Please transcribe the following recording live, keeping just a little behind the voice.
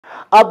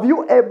Have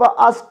you ever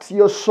asked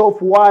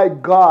yourself why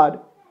God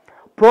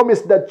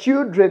promised the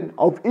children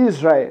of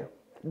Israel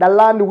the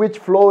land which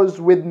flows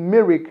with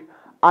milk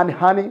and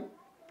honey?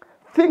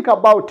 Think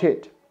about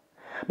it.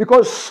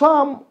 Because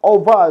some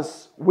of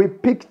us, we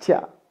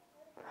picture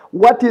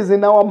what is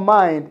in our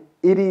mind.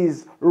 It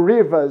is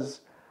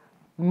rivers,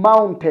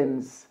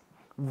 mountains,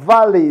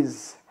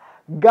 valleys,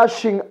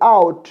 gushing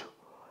out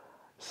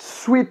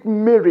sweet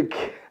milk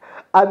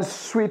and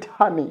sweet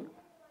honey.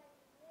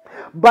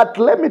 But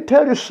let me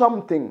tell you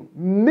something.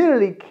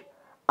 Milk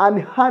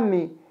and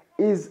honey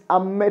is a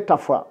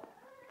metaphor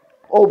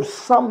of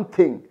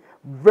something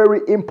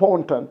very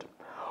important.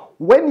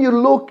 When you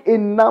look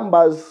in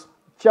Numbers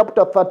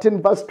chapter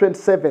 13 verse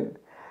 27,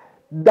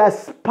 the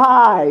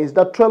spies,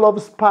 the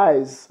 12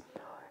 spies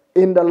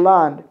in the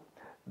land,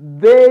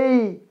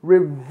 they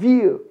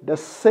reveal the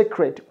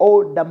secret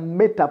or the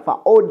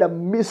metaphor or the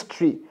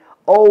mystery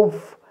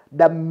of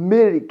the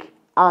milk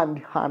and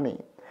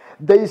honey.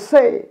 They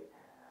say,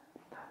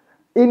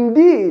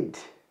 indeed,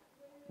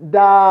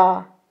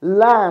 the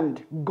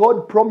land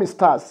God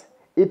promised us,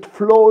 it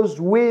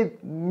flows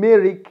with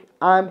milk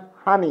and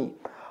honey.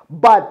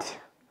 But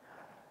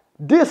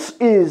this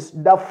is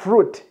the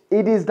fruit.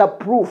 It is the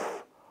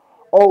proof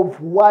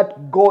of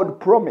what God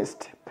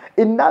promised.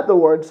 In other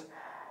words,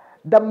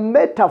 the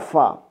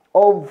metaphor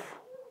of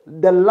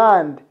the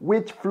land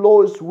which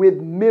flows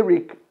with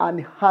milk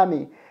and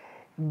honey,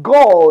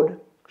 God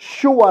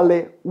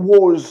surely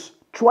was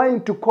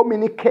trying to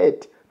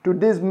communicate to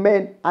these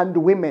men and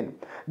women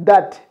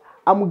that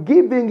I'm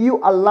giving you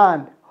a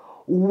land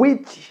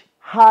which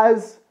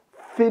has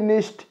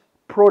finished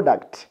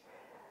product.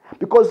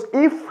 Because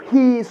if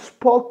he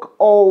spoke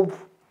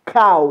of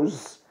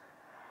cows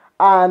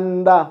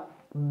and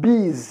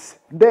bees,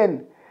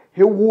 then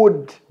he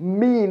would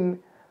mean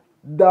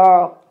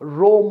the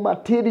raw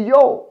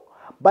material.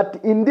 But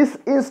in this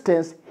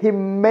instance, he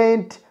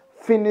meant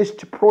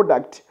finished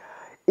product.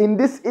 In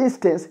this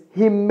instance,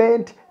 he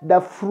meant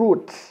the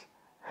fruit.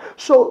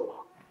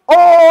 So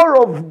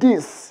all of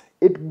this,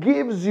 it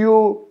gives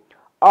you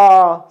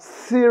a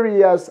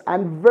serious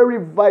and very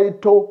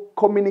vital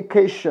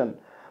communication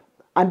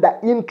and the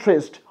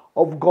interest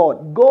of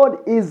God.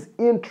 God is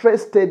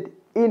interested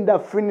in the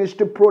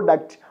finished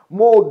product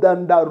more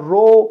than the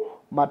raw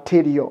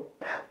material.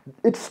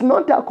 It's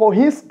not a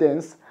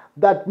coincidence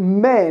that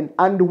men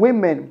and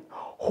women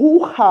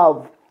who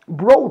have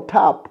brought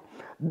up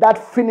that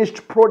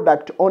finished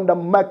product on the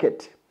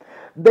market,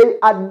 they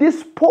are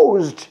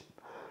disposed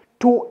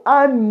to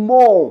earn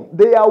more.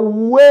 They are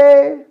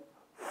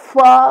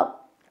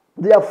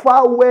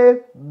far way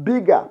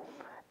bigger,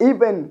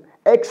 even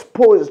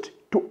exposed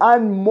to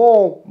earn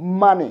more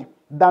money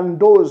than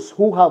those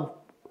who have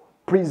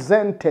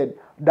presented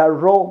the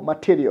raw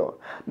material.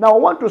 Now I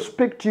want to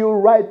speak to you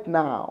right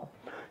now.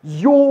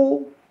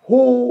 You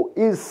who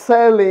is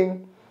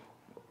selling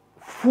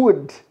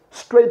food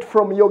straight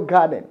from your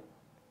garden.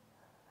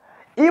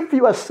 If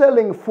you are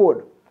selling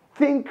food,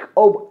 think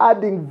of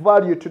adding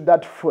value to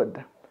that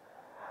food.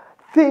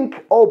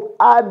 Think of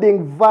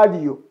adding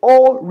value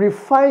or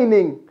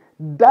refining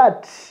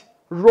that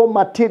raw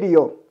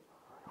material.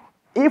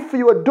 If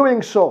you are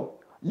doing so,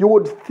 you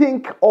would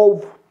think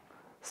of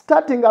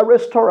starting a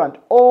restaurant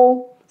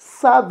or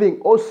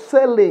serving or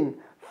selling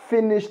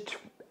finished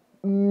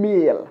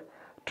meal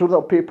to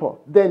the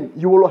people. Then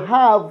you will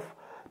have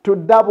to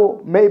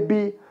double,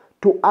 maybe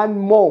to earn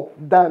more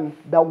than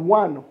the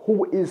one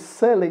who is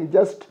selling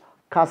just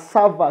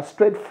cassava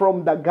straight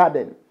from the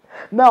garden.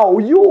 Now,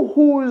 you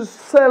who's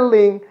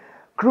selling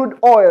crude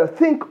oil,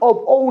 think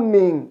of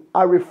owning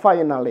a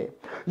refinery.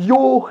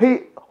 You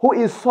who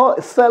is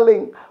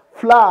selling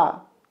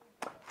flour,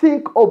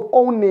 think of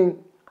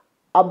owning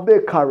a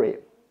bakery.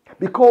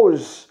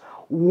 Because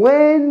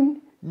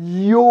when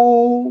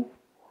you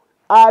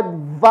add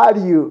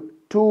value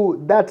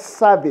to that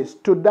service,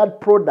 to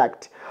that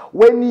product,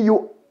 when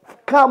you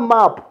come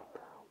up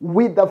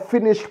with a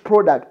finished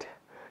product,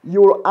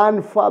 you'll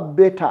earn far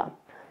better.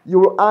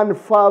 You'll earn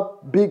far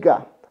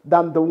bigger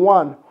than the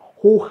one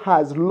who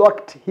has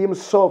locked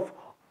himself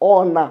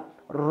on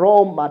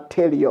raw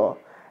material.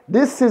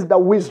 This is the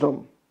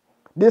wisdom.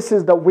 This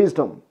is the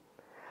wisdom.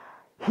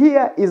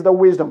 Here is the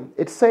wisdom.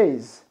 It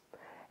says,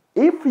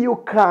 if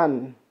you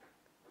can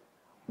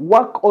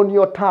work on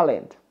your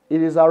talent,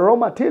 it is a raw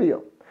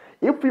material.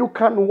 If you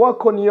can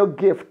work on your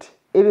gift,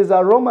 it is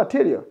a raw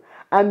material.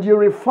 And you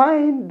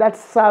refine that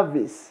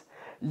service,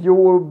 you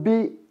will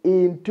be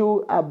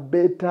into a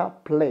better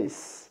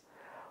place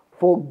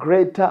for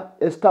greater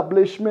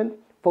establishment,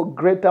 for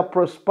greater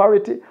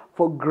prosperity,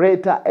 for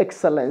greater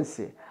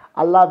excellency.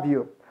 I love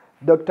you.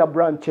 Dr.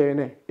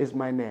 KYEYUNE is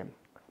my name.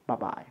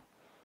 Bye-bye.